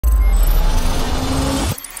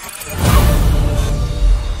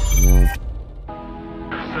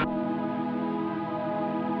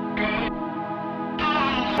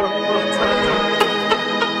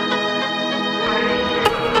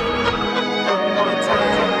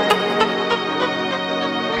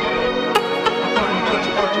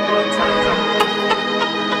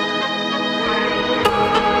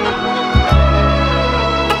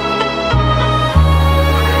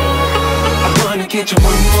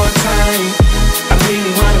more time. I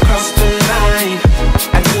really wanna cross the line.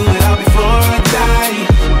 I do it all before I die.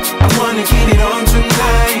 I wanna get it on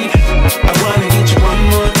tonight. I wanna get you one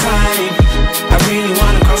more time. I really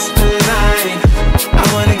wanna cross the line. I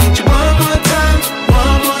wanna get you one more time,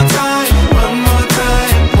 one more time, one more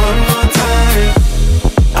time, one more time.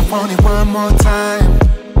 I want it one more time.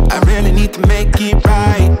 I really need to make it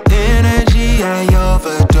right. Energy I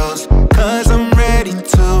overdose, 'cause I'm ready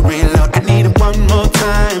to reload. I need it one more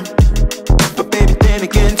time, but baby then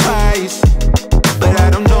again twice. But I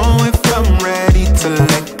don't know if I'm ready to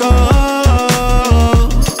let go.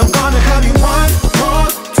 I'm gonna have you one more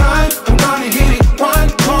time. I'm gonna hit it one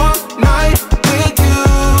more night with you,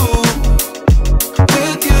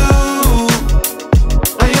 with you.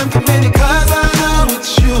 I am committed 'cause I know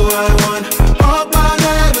it's you I want. Hope I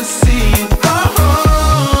never see you go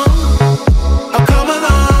home. I'll come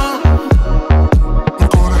along. I'm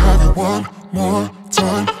gonna have you one more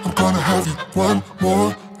time. I'm gonna have you one more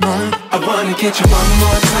night. I wanna get you one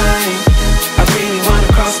more time. I really wanna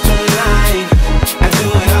cross the line. I do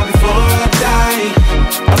it all before I die.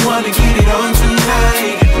 I wanna get it on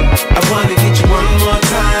tonight. I wanna get you one more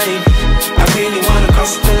time. I really wanna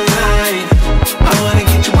cross the line. I wanna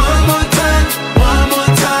get you one more time, one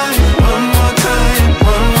more time, one more time,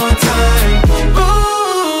 one more time.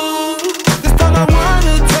 Ooh, this time I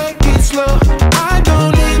wanna take it slow. I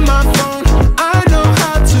don't need my phone. I know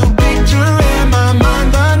how to picture in my mind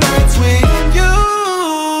the nights with you.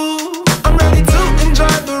 I'm ready to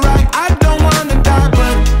enjoy the ride. I don't wanna die,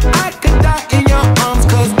 but I could die in your arms,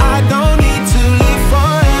 'cause I don't need to live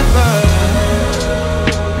forever.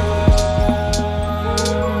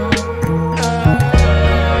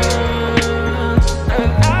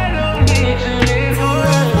 I don't need to live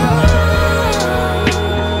forever.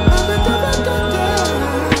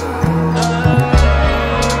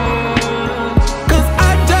 'Cause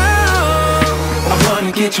I don't. I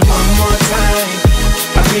wanna get you one more time.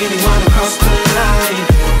 I really wanna cross the line.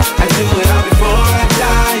 I do it all before I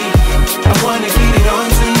die. I wanna get it on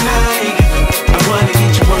tonight. I wanna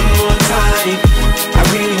get you one more time. I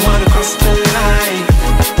really wanna cross the line.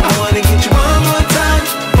 I wanna get you one more time,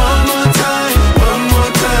 one more time, one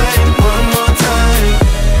more time, one more time.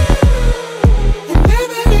 And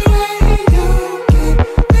every way you get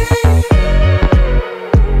me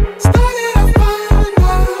started off fine,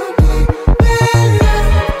 now then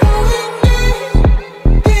I'm going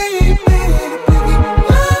deep in a baby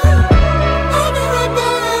love. I'll be right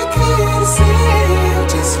back here to see you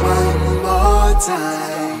just one more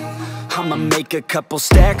time. I'ma make a couple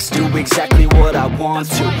stacks, do exactly what I want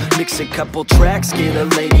to. Mix a couple tracks, get a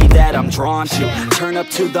lady that I'm drawn to. Turn up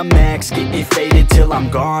to the max, get me faded till I'm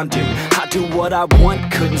gone, dude. I do what I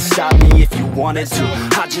want, couldn't stop me if you wanted to.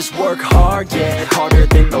 I just work hard, yeah, harder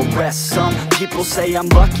than the rest. Some people say I'm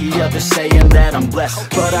lucky, others saying that I'm blessed.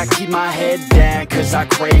 But I keep my head down, 'cause I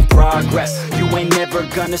crave progress. You ain't never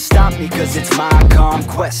gonna stop me, 'cause it's my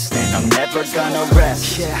conquest. And I'm never gonna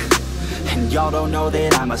rest, yeah. And y'all don't know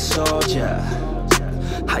that I'm a soldier.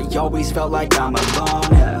 I always felt like I'm alone,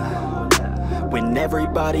 yeah. When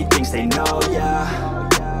everybody thinks they know ya,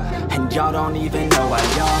 and y'all don't even know I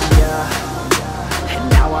own ya. And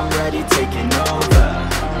now I'm ready taking over,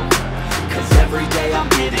 'cause every day I'm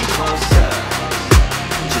getting closer.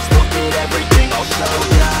 Just look at everything I'll show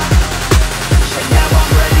ya. And now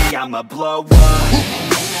I'm ready, I'ma blow up.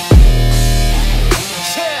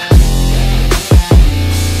 Yeah.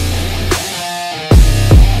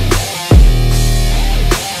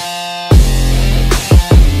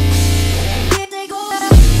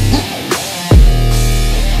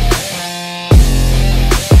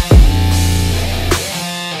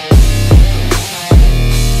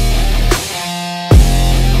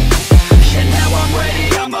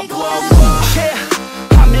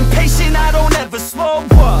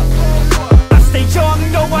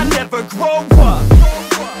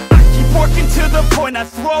 I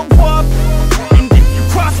throw up, and if you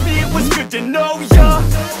cross me, it was good to know ya.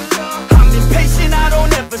 I'm impatient, I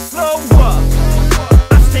don't ever slow up.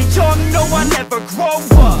 I stay young, no, I never grow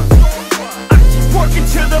up. I keep working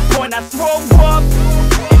to the point I throw up,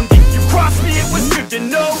 and if you cross me, it was good to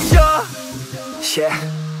know ya. Yeah,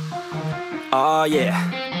 oh yeah,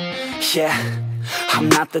 yeah. I'm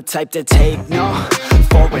not the type to take no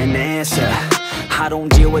for an answer. I don't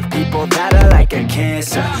deal with people that are like a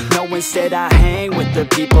cancer. No, instead I hang with the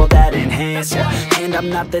people that enhance ya. And I'm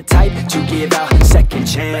not the type to give out second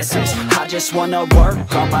chances. I just wanna work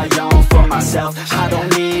on my own for myself. I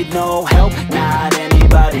don't need no help, not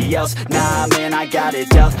anybody else. Nah, man, I got it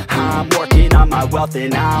dealt. I'm working on my wealth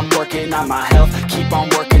and I'm working on my health. Keep on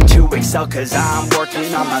working to excel, 'cause I'm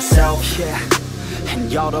working on myself, yeah.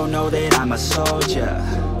 And y'all don't know that I'm a soldier.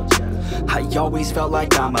 I always felt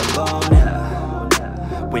like I'm alone,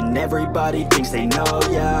 yeah. When everybody thinks they know,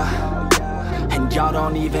 yeah. And y'all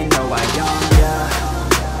don't even know I own,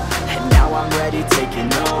 yeah. And now I'm ready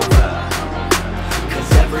taking over,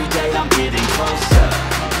 'cause every day I'm getting closer.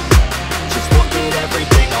 Just look at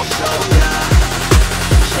everything I'll show ya.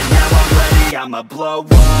 And now I'm ready, I'ma blow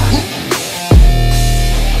up.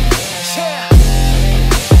 Yeah.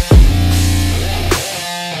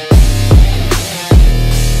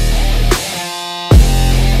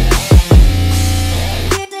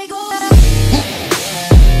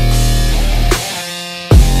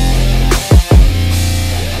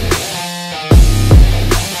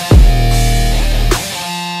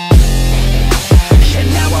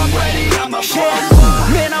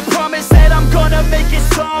 Man, I promise that I'm gonna make it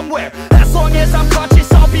somewhere. As long as I'm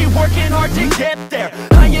conscious, I'll be working hard to get there.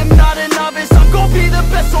 I am not a novice, I'm gonna be the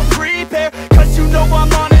best, so prepare. 'Cause you know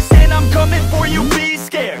I'm honest and I'm coming for you, be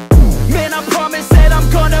scared. Man, I promise that I'm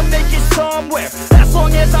gonna make it somewhere. As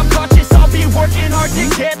long as I'm conscious, I'll be working hard to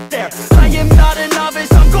get there. I am not a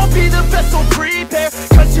novice, I'm gonna be the best, so prepare.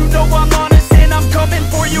 'Cause you know I'm honest and I'm coming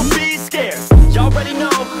for you, be scared. Y'all already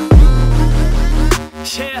know.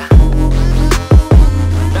 Yeah.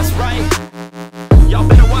 That's right, y'all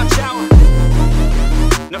better watch out.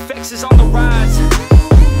 NFX is on the rise.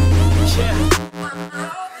 Yeah,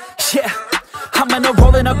 yeah. I'm in a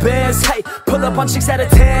roll in a Benz, hey. Pull up on 6 out of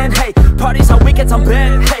 10, hey. Parties on weekends I'm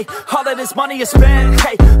bent, hey. All of this money is spent,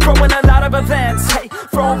 hey. Throwing a lot of events, hey.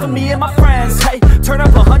 Throwing for me and my friends, hey. Turn up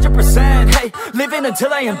 100%, hey. Living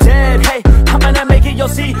until I am dead, hey. I'm gonna make it, you'll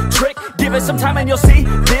see. Trick, give it some time and you'll see.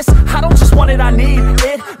 This, I don't just want it, I need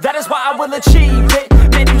it. That is why I will achieve it.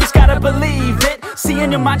 Man, you just gotta believe it. See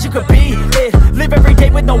in your mind you could be it. Live every day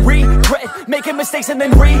with no regret. Making mistakes and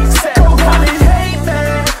then reset. Go on and hate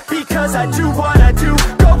me, because I do what I do.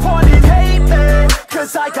 Go on and hate me,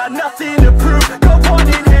 'cause I got nothing to prove. Go on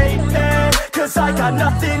and hate me, 'cause I got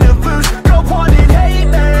nothing to lose. Go on and hate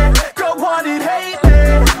me, go on and hate me.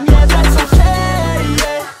 Yeah, that's okay,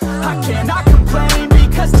 yeah. I cannot complain,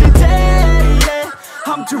 because today,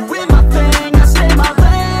 yeah, I'm doing my thing, I stay my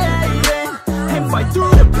lane, and fight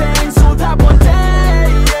through the pain, so that one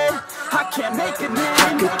day, yeah, I can make a name.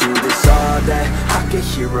 I could do this all day, I could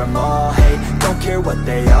hear them all hate. Don't care what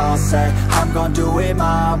they all say, I'm gonna do it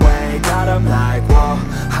my way. Got them like, whoa,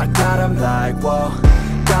 I got them like, whoa.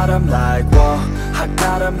 Got them like, whoa, I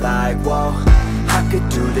got them like, whoa. I could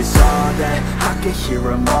do this all day, I could hear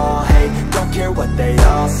them all hate. Don't care what they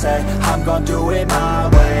all say, I'm gonna do it my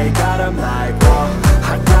way. Got